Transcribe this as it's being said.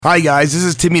Hi guys, this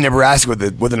is Timmy Nebraska with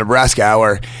the Nebraska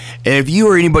Hour. And if you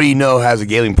or anybody you know has a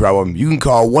gambling problem, you can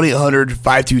call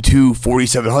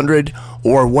 1-800-522-4700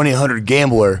 or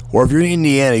 1-800-GAMBLER. Or if you're in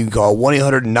Indiana, you can call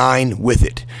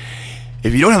 1-800-9-WITH-IT.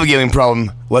 If you don't have a gambling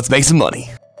problem, let's make some money.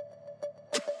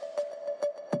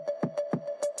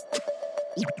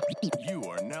 You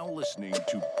are now listening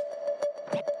to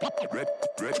Bet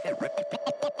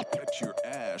Your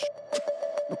Ash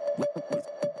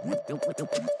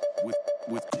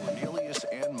with Cornelius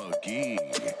and McGee.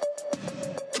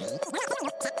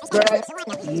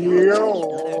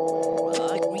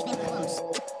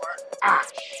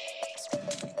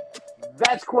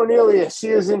 That's Cornelius. He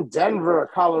is in Denver,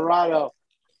 Colorado.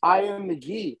 I am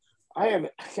McGee. I am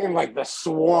in like the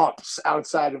swamps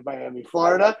outside of Miami,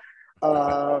 Florida.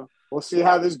 We'll see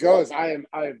how this goes. I'm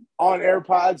on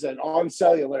AirPods and on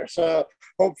cellular, so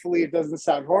hopefully it doesn't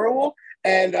sound horrible.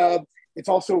 And it's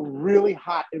also really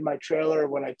hot in my trailer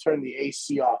when I turn the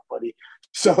AC off, buddy.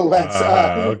 So let's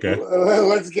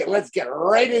get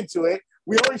right into it.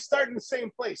 We always start in the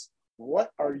same place.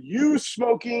 What are you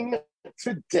smoking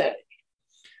today?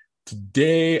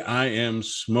 Today I am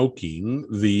smoking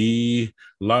the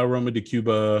Aroma de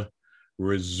Cuba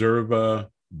Reserva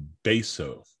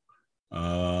Beso.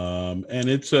 And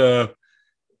it's a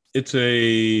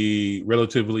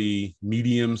relatively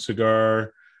medium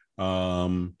cigar,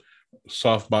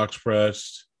 soft box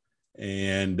pressed,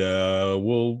 and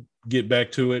we'll get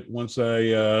back to it once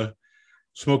I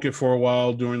smoke it for a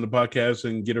while during the podcast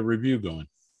and get a review going.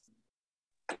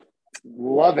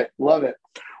 Love it.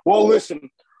 Well, listen,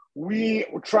 we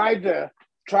tried to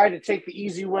take the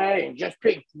easy way and just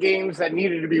pick games that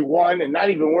needed to be won and not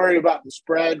even worry about the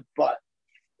spread, but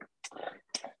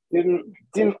didn't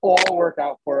all work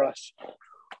out for us.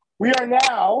 We are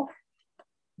now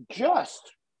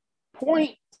just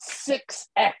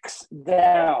 0.6x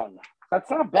down. That's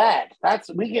not bad.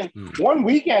 That's one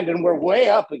weekend and we're way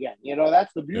up again. You know,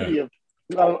 that's the beauty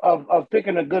of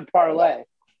picking a good parlay.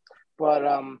 But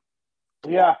we're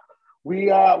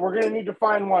gonna need to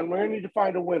find one. We're gonna need to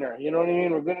find a winner. You know what I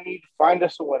mean? We're gonna need to find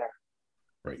us a winner.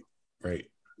 Right.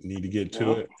 Need to get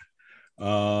to it.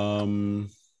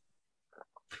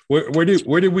 Where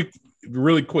did we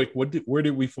really quick? Where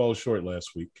did we fall short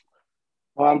last week?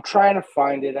 Well, I'm trying to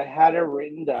find it. I had it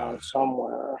written down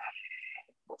somewhere.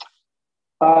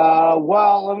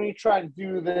 Well, let me try to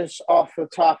do this off the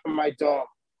top of my dome.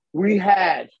 We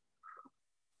had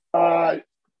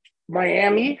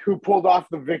Miami, who pulled off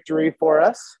the victory for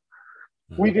us.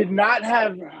 We did not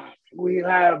have. We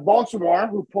have Baltimore,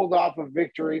 who pulled off a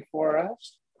victory for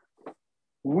us.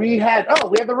 We had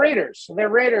the Raiders. The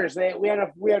Raiders. We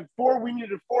had four. We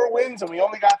needed 4 wins, and we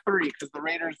only got 3 because the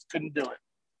Raiders couldn't do it.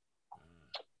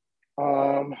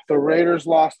 The Raiders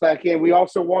lost that game. We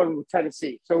also won with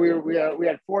Tennessee. So we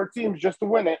had 4 teams just to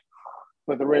win it,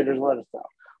 but the Raiders let us down.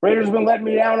 Raiders have been letting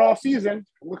me down all season.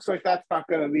 It looks like that's not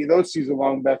going to be. Those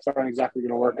season-long bets aren't exactly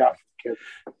going to work out for the kids.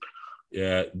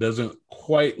 Yeah, it doesn't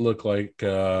quite look like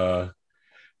the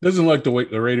way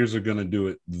the Raiders are going to do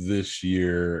it this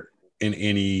year in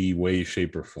any way,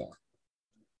 shape, or form.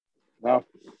 No,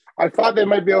 I thought they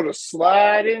might be able to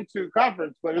slide into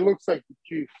conference, but it looks like the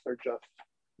Chiefs are just.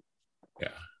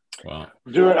 Yeah, well,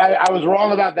 Dude, I was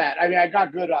wrong about that. I mean, I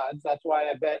got good odds. That's why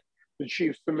I bet the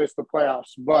Chiefs to miss the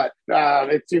playoffs. But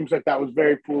it seems like that was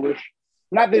very foolish.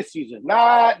 Not this season.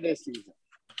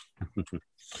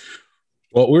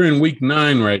 Well, we're in week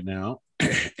 9 right now,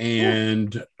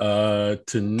 and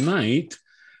tonight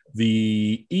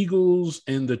the Eagles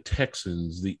and the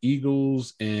Texans. The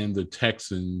Eagles and the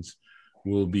Texans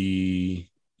will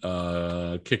be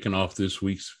kicking off this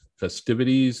week's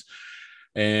festivities.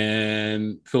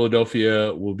 And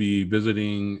Philadelphia will be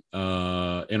visiting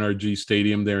NRG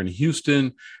Stadium there in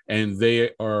Houston, and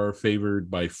they are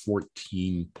favored by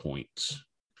 14 points.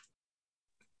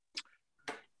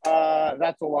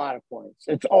 That's a lot of points.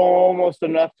 It's almost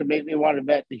enough to make me want to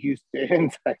bet the Houston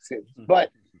Texans.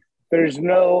 But there's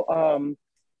no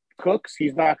Cooks.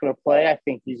 He's not going to play. I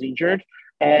think he's injured.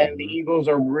 And the Eagles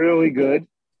are really good,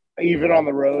 even on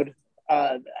the road.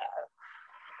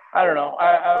 I don't know.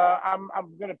 I'm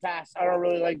going to pass. I don't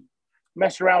really like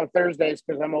mess around with Thursdays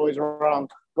because I'm always wrong.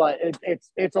 But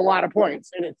it's a lot of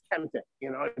points, and it's tempting.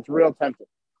 You know, it's real tempting.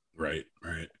 Right.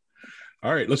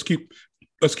 All right, let's keep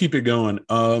it going.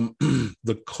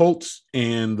 The Colts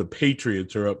and the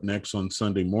Patriots are up next on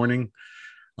Sunday morning.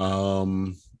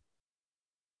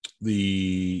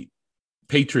 The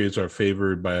Patriots are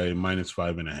favored by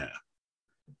 -5.5.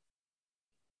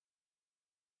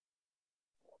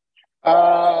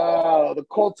 The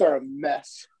Colts are a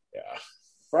mess. Yeah.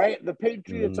 right? The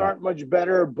Patriots Mm. aren't much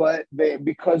better, but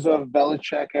because of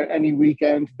Belichick, any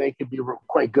weekend they could be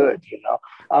quite good,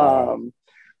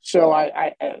 So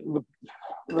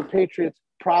the Patriots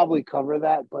probably cover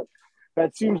that, but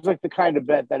that seems like the kind of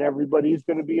bet that everybody's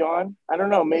going to be on. I don't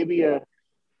know, maybe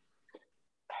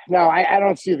no, I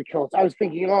don't see the Colts. I was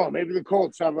thinking, maybe the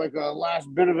Colts have like a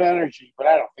last bit of energy, but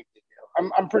I don't think they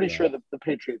do. I'm pretty sure that the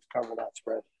Patriots cover that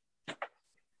spread.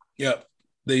 Yep.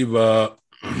 They've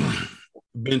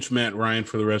benched Matt Ryan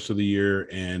for the rest of the year,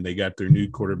 and they got their new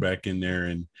quarterback in there.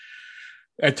 And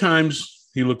at times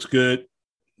he looks good,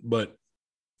 but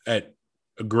at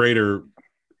a greater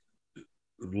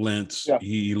lengths,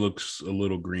 he looks a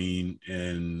little green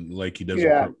and like he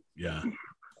doesn't.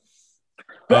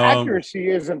 The accuracy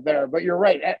isn't there, but you're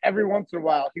right. Every once in a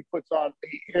while, he puts on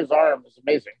his arm is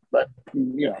amazing, but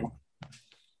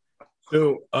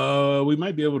So we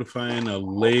might be able to find a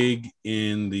leg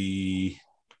in the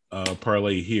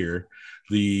parlay here.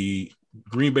 The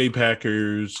Green Bay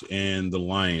Packers and the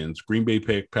Lions. Green Bay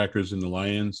Packers and the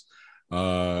Lions.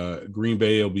 Green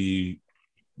Bay will be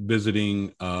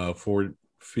visiting Ford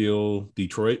Field,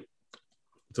 Detroit,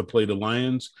 to play the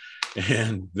Lions,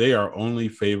 and they are only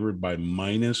favored by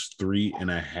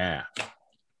 -3.5.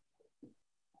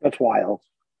 That's wild.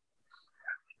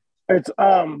 It's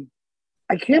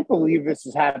I can't believe this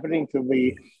is happening to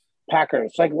the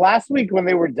Packers. Like last week when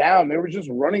they were down, they were just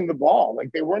running the ball.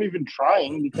 Like they weren't even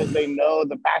trying because they know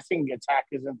the passing attack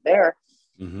isn't there.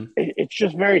 Mm-hmm. It's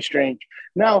just very strange.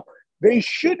 Now, they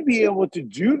should be able to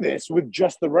do this with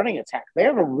just the running attack. They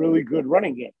have a really good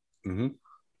running game. Mm-hmm.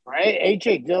 Right?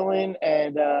 A.J. Dillon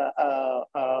and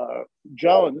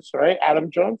Jones, right?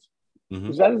 Adam Jones? Mm-hmm.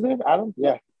 Is that his name? Adam?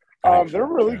 Yeah. They're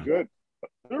really good.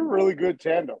 They're a really good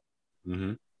tandem.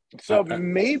 Mm-hmm. So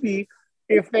maybe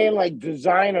if they like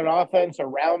design an offense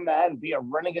around that and be a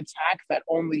running attack that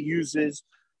only uses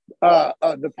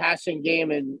the passing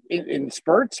game in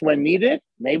spurts when needed,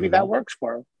 maybe that works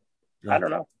for them. Yeah. I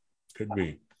don't know. Could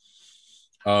be.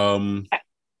 I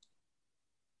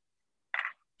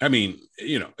mean,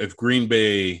 if Green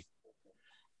Bay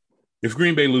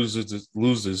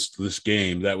loses this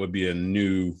game, that would be a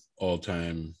new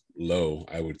all-time low,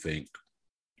 I would think.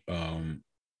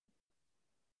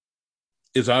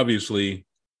 It's obviously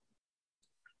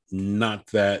not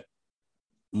that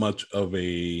much of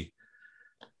a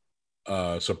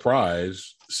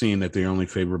surprise, seeing that they're only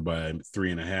favored by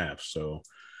 3.5. So,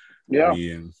 yeah,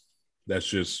 that's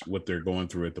just what they're going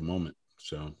through at the moment.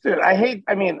 So, dude, I hate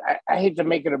to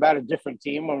make it about a different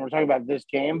team when we're talking about this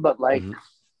game, but like,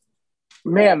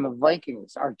 man, the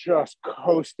Vikings are just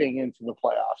coasting into the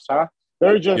playoffs, huh?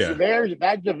 They're just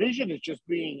that division is just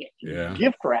being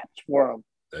gift wrapped for them.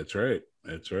 That's right.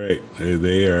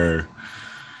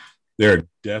 They're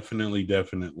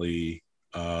definitely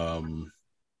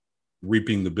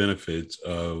reaping the benefits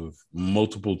of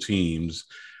multiple teams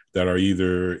that are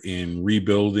either in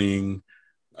rebuilding,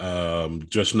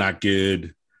 just not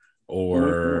good,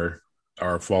 or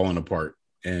are falling apart,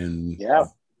 and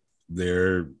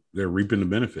they're reaping the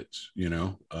benefits.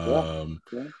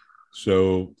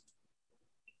 So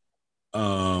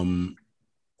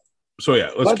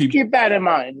let's keep that in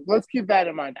mind.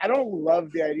 I don't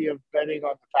love the idea of betting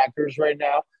on the Packers right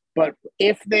now, but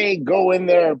if they go in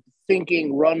there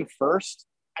thinking run first,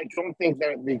 I don't think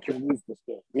they can lose this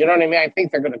game. You know what I mean? I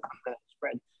think they're going to cover that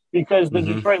spread because the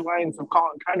Detroit Lions have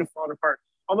kind of fallen apart.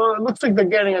 Although it looks like they're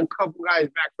getting a couple guys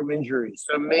back from injuries,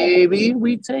 so maybe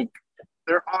we take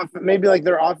their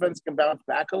offense can bounce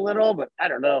back a little. But I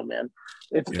don't know, man.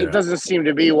 It doesn't seem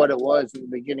to be what it was in the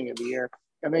beginning of the year.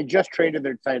 And they just traded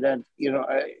their tight end.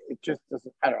 It just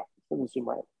doesn't. I don't know. It doesn't seem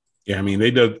right. Yeah, I mean they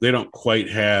don't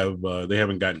quite have. They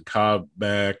haven't gotten Cobb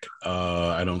back.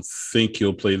 I don't think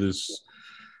he'll play this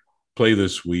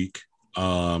week.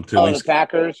 The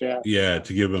Packers, to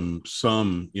give him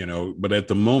some. But at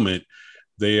the moment,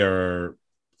 they are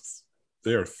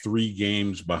 3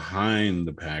 games behind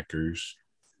the Packers.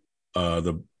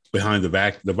 Green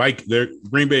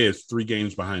Bay is 3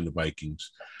 games behind the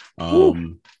Vikings.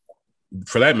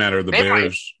 For that matter,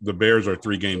 the Bears are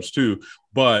 3 games too,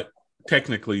 but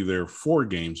technically they're 4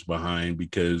 games behind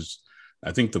because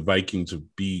I think the Vikings have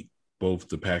beat both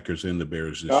the Packers and the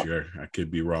Bears this year. I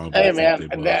could be wrong. But hey, man,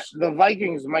 the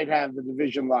Vikings might have the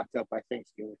division locked up by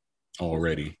Thanksgiving.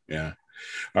 Already, yeah.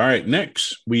 All right,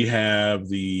 next we have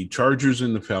the Chargers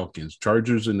and the Falcons.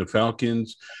 Chargers by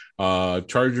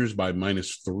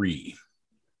 -3.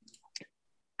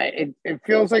 It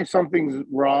feels like something's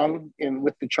wrong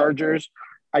with the Chargers.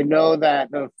 I know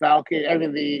that the Falcons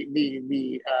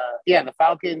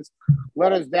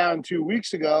let us down 2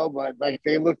 weeks ago, but like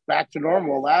they looked back to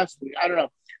normal last week. I don't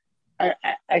know.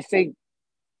 I think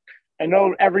I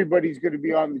know everybody's going to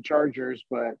be on the Chargers,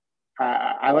 but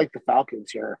I like the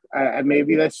Falcons here.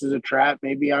 Maybe this is a trap.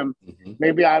 Maybe I'm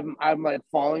like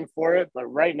falling for it. But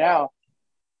right now,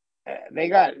 they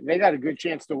got a good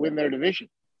chance to win their division.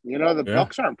 You know, the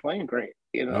Bucs aren't playing great.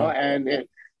 You know,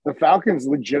 the Falcons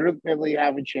legitimately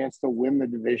have a chance to win the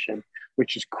division,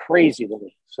 which is crazy to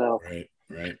me. So,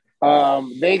 right.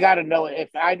 They got to know it. If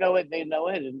I know it, they know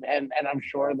it, and I'm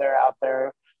sure they're out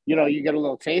there. You know, you get a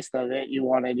little taste of it, you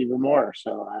want it even more.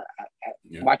 So,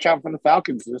 watch out for the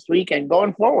Falcons this week and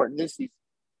going forward this season.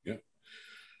 Yeah.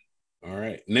 All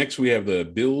right. Next, we have the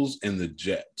Bills and the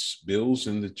Jets. Bills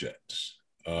and the Jets.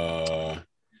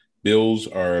 Bills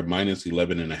are minus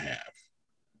 11.5.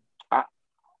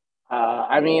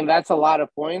 I mean, that's a lot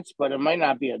of points, but it might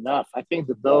not be enough. I think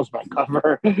the Bills might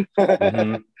cover.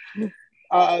 Mm-hmm.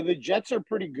 The Jets are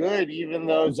pretty good, even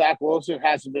though Zach Wilson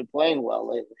hasn't been playing well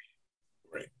lately.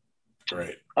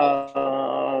 Right.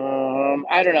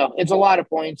 I don't know. It's a lot of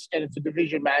points, and it's a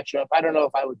division matchup. I don't know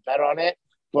if I would bet on it,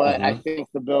 but I think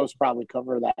the Bills probably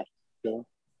cover that. So.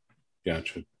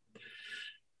 Gotcha.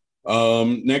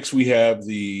 Next, we have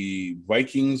the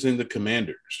Vikings and the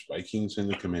Commanders.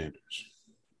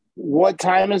 What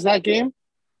time is that game?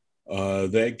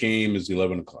 That game is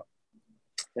 11 o'clock.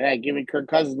 Yeah, give me Kirk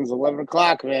Cousins 11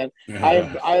 o'clock, man. I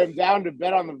am down to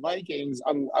bet on the Vikings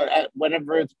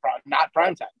whenever it's not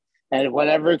prime time. And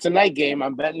whenever it's a night game,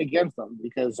 I'm betting against them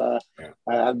because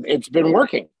it's been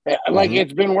working.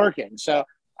 It's been working. So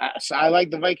I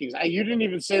like the Vikings. You didn't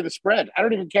even say the spread. I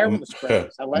don't even care what the spread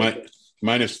is. I like it.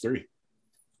 -3.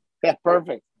 Yeah,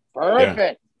 perfect.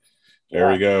 Yeah. There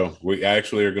we go. We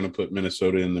actually are going to put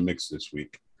Minnesota in the mix this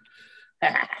week.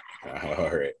 All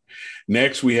right.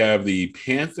 Next, we have the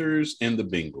Panthers and the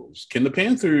Bengals. Can the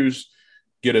Panthers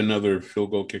get another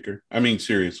field goal kicker? I mean,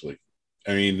 seriously.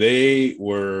 I mean, they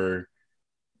were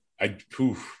 – I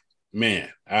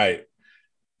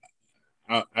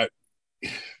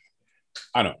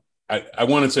don't – I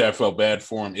want to say I felt bad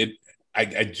for him. It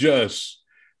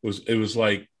was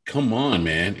like, come on,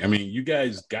 man. I mean, you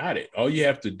guys got it. All you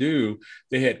have to do,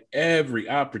 they had every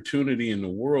opportunity in the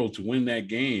world to win that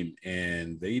game,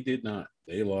 and they did not.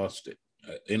 They lost it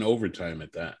in overtime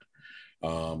at that.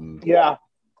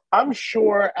 I'm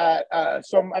sure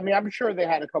I'm sure they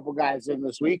had a couple guys in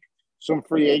this week, some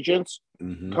free agents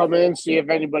come in, see if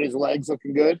anybody's legs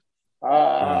looking good.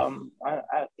 That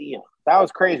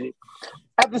was crazy.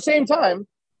 At the same time,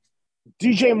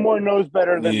 DJ Moore knows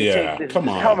better than to take this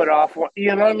helmet off.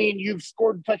 You know what I mean? You've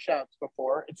scored touchdowns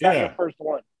before. It's not your first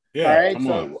one. Yeah, all right.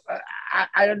 So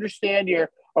I understand you're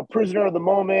a prisoner of the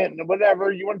moment and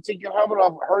whatever. You want to take your helmet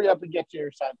off, hurry up and get to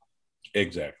your side.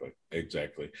 Exactly.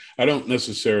 I don't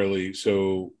necessarily.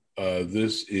 So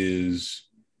this is.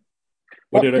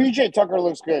 PJ Tucker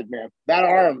looks good, man. That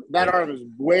arm is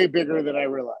way bigger than I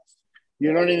realized.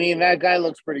 You know what I mean? That guy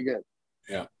looks pretty good.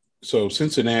 Yeah. So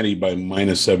Cincinnati by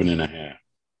 -7.5.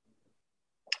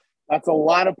 That's a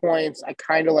lot of points. I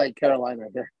kind of like Carolina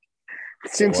here.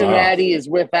 Cincinnati is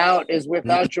without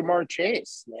Jamar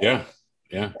Chase. Man.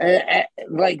 Yeah.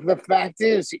 Like the fact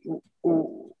is,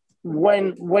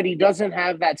 when he doesn't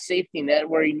have that safety net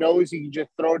where he knows he can just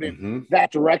throw it in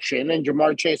that direction and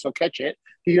Jamar Chase will catch it,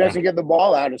 he doesn't get the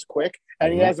ball out as quick,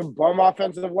 and he has a bum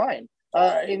offensive line.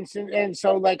 And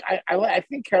so like I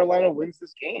think Carolina wins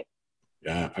this game.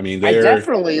 Yeah, I mean, I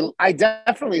definitely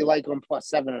like them plus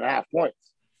 7.5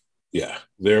 points. Yeah,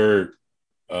 they're.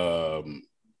 They're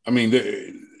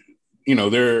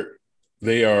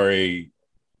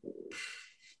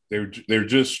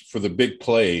just for the big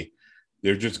play.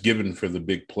 They're just given for the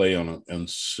big play on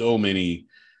so many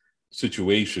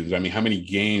situations. I mean, how many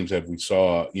games have we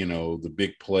saw the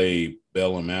big play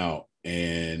bail them out?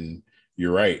 And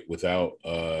you're right, without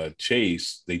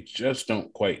Chase, they just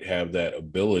don't quite have that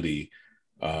ability.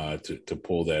 To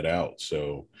pull that out.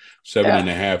 So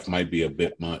 7.5 might be a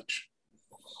bit much.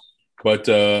 But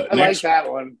like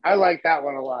that one. I like that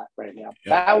one a lot right now.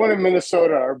 Yeah. That one and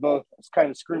Minnesota are both kind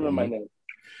of screaming my name.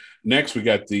 Next, we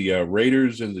got the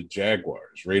Raiders and the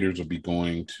Jaguars. Raiders will be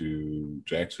going to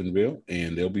Jacksonville,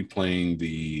 and they'll be playing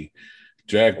the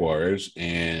Jaguars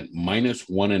and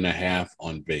 -1.5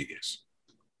 on Vegas.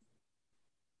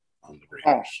 On the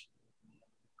Raiders.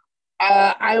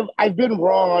 I've been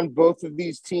wrong on both of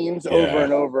these teams over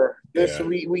and over. I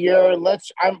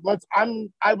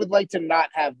would like to not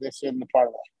have this in the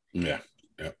parlay. Yeah.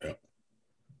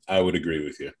 I would agree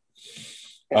with you.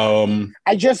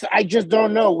 I just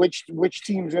don't know which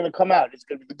team's going to come out. It's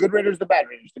going to be the good Raiders, the bad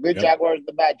Raiders, the good Jaguars,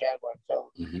 the bad Jaguars. So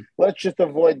let's just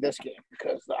avoid this game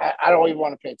because I don't even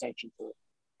want to pay attention to it.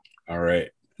 All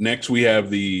right. Next, we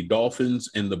have the Dolphins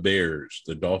and the Bears.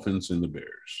 The Dolphins and the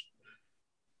Bears.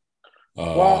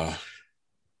 Well,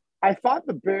 I thought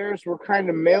the Bears were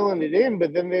kind of mailing it in,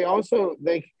 but then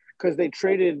because they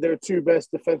traded their two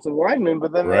best defensive linemen,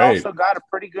 but then they also got a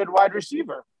pretty good wide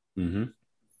receiver. Mm-hmm.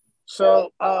 So,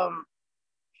 I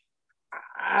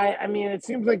mean, it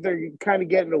seems like they're kind of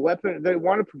getting a weapon. They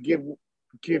want to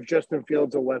give Justin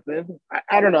Fields a weapon.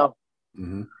 I don't know.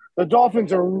 Mm-hmm. The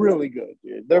Dolphins are really good,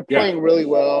 dude. They're playing really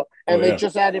well, and they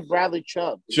just added Bradley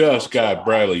Chubb. Got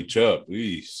Bradley Chubb.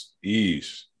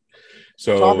 Ease.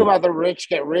 So talk about the rich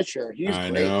get richer. He's I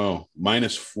great. know.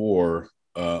 -4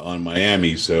 on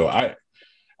Miami. So I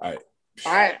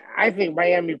think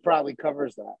Miami probably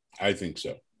covers that. I think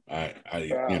so.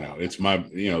 It's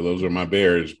those are my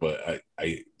Bears, but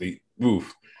I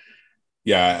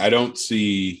don't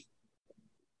see.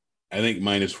 I think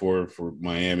 -4 for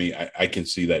Miami. I can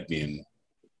see that being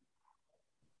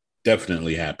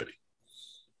definitely happening.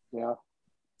 Yeah.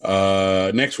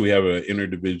 Next, we have an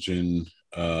interdivision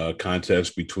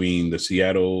contest between the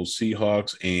Seattle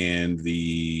Seahawks and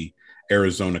the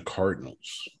Arizona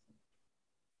Cardinals.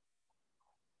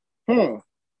 Yeah.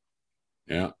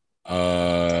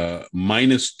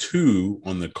 -2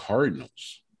 on the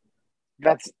Cardinals.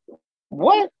 That's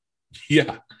what?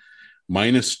 Yeah.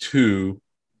 -2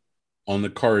 on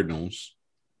the Cardinals.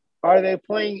 Are they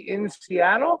playing in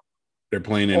Seattle? They're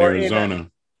playing in Arizona.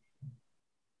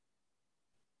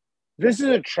 This is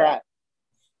a trap.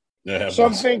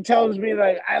 Something tells me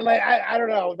I don't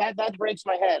know. That breaks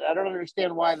my head. I don't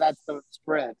understand why that's the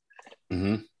spread.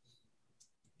 Mm-hmm.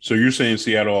 So you're saying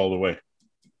Seattle all the way?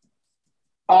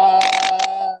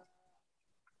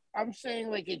 I'm saying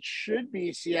like it should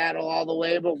be Seattle all the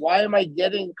way, but why am I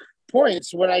getting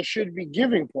points when I should be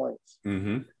giving points?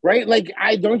 Mm-hmm. Right? Like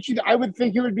I would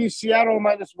think it would be Seattle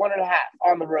 -1.5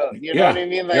 on the road. You know what I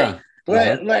mean? Like,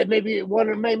 like maybe one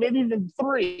or maybe even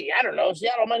 3. I don't know.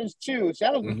 Seattle -2.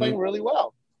 Seattle's been playing really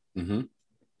well. Mm-hmm.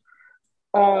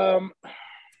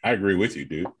 I agree with you,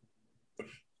 dude.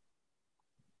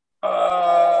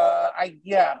 I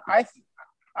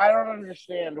don't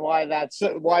understand why that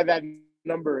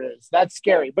number is. That's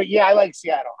scary. But yeah, I like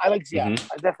Seattle. I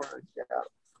definitely like Seattle.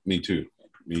 Me too.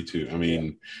 I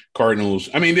mean, Cardinals.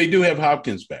 I mean, they do have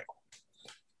Hopkins back.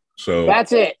 So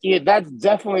that's it. Yeah, that's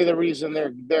definitely the reason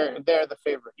they're the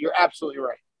favorite. You're absolutely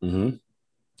right. Mm-hmm.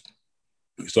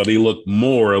 So they look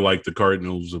more like the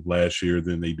Cardinals of last year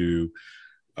than they do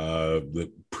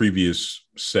the previous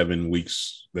 7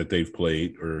 weeks that they've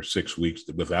played, or 6 weeks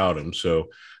without him. So,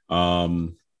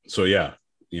 yeah,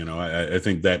 I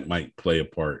think that might play a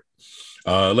part.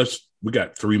 We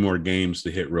got 3 more games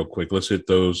to hit real quick. Let's hit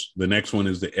those. The next one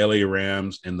is the LA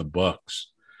Rams and the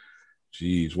Bucks.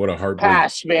 Jeez, what a heartbreak.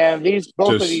 Pass, man.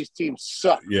 Both of these teams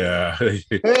suck. Yeah.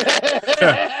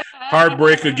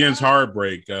 Heartbreak against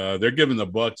heartbreak. They're giving the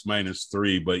Bucks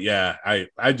 -3, but yeah,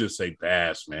 I just say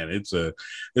pass, man. It's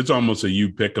almost a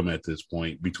you pick 'em at this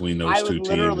point between those two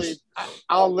teams.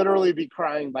 I'll literally be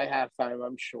crying by halftime,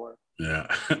 I'm sure. Yeah.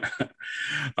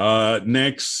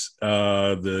 Next,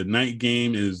 the night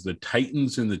game is the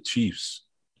Titans and the Chiefs.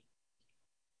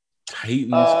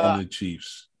 And the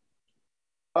Chiefs.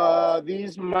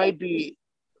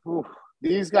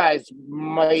 These guys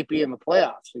might be in the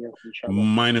playoffs against each other.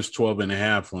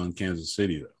 -12.5 on Kansas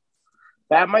City, though.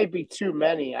 That might be too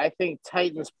many. I think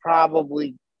Titans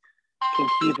probably can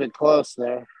keep it close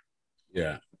there.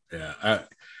 Yeah.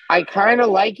 I kind of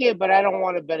like it, but I don't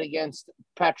want to bet against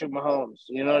Patrick Mahomes.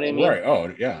 You know what I mean? Right.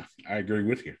 Oh, yeah. I agree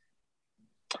with you.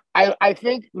 I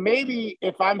think maybe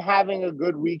if I'm having a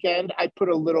good weekend, I put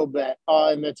a little bet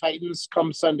on the Titans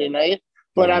come Sunday night,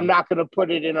 but I'm not going to put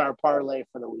it in our parlay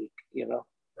for the week,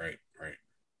 Right.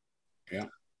 Yeah.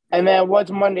 And then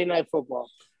what's Monday Night Football?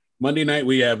 Monday night,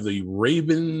 we have the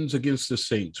Ravens against the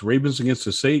Saints.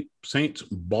 Saints,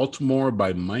 Baltimore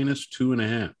by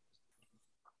 -2.5.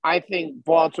 I think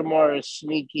Baltimore is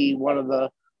sneaky, one of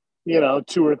the,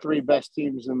 2 or 3 best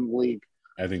teams in the league.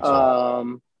 I think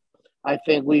so. I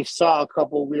think we saw a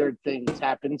couple weird things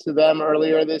happen to them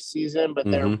earlier this season, but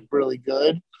they're really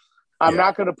good. I'm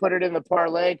not going to put it in the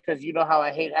parlay because you know how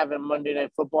I hate having Monday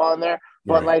Night Football in there.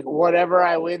 But like whatever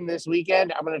I win this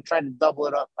weekend, I'm going to try to double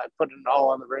it up by putting it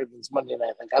all on the Ravens Monday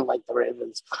night. I like the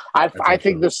Ravens. I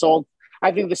think the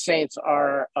Saints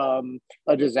are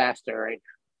a disaster right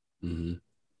now. Mm-hmm.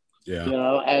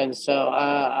 Yeah. And so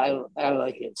I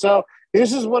like it. So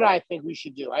this is what I think we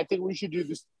should do. I think we should do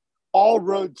this all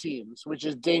road teams, which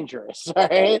is dangerous,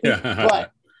 right? Yeah.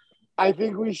 But I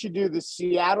think we should do the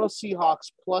Seattle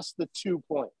Seahawks plus the 2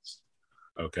 points.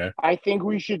 Okay. I think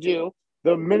we should do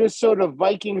the Minnesota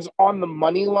Vikings on the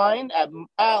money line at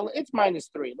it's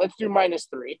 -3. Let's do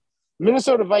 -3.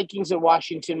 Minnesota Vikings at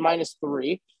Washington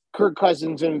 -3. Kirk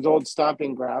Cousins in his old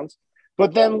stomping grounds.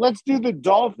 But then let's do the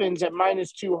Dolphins at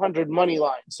 -200 money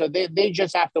line. So they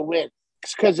just have to win.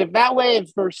 Because if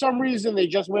for some reason they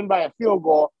just win by a field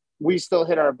goal, we still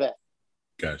hit our bet.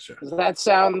 Gotcha. Does that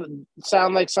sound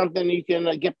like something you can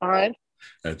get behind?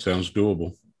 That sounds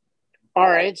doable. All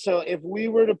right. So if we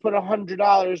were to put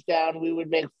 $100 down, we would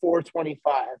make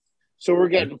 $4.25. So we're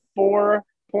getting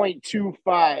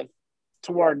 4.25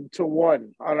 to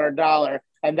 1 on our dollar,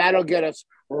 and that'll get us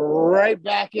right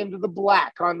back into the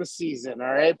black on the season.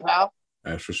 All right, pal?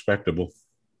 That's respectable.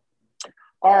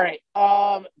 All right.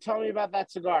 Tell me about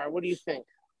that cigar. What do you think?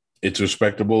 It's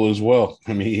respectable as well.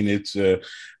 I mean, it's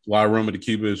La Aroma de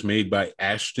Cuba is made by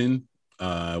Ashton.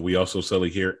 We also sell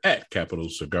it here at Capital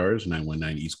Cigars,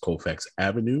 919 East Colfax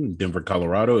Avenue in Denver,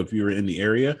 Colorado. If you're in the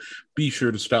area, be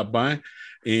sure to stop by.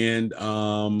 And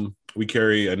we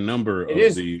carry a number of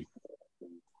the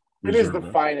It is the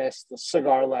finest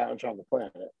cigar lounge on the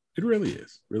planet. It really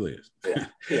is. Really is.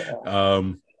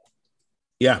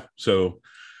 Yeah. So,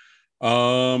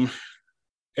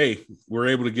 hey, we're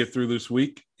able to get through this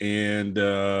week, and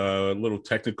little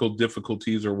technical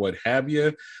difficulties or what have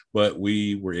you, but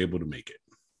we were able to make it.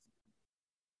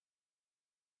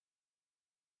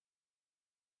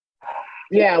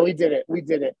 Yeah, we did it.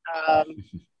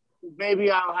 Maybe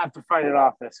I'll have to find an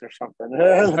office or something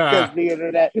because the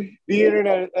internet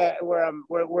where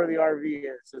the RV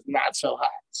is not so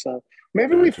hot. So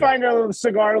maybe we find a little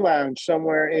cigar lounge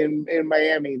somewhere in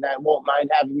Miami that won't mind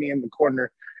having me in the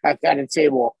corner at a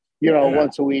table,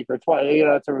 once a week or twice,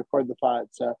 to record the pod.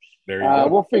 So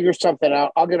we'll figure something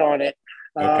out. I'll get on it.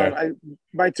 Okay.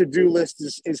 My to-do list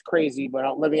is crazy,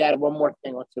 but let me add one more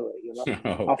thing to it.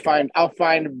 Okay. I'll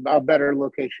find a better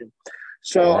location.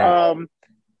 So, right.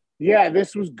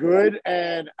 This was good,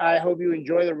 and I hope you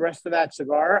enjoy the rest of that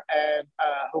cigar. And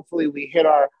hopefully, we hit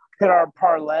our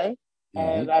parlay. Mm-hmm.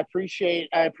 And I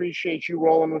appreciate you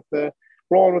rolling with the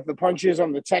punches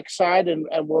on the tech side, and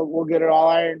we'll get it all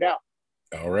ironed out.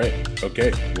 All right.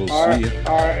 Okay. We'll see you.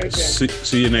 All right. Okay.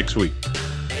 See you next week.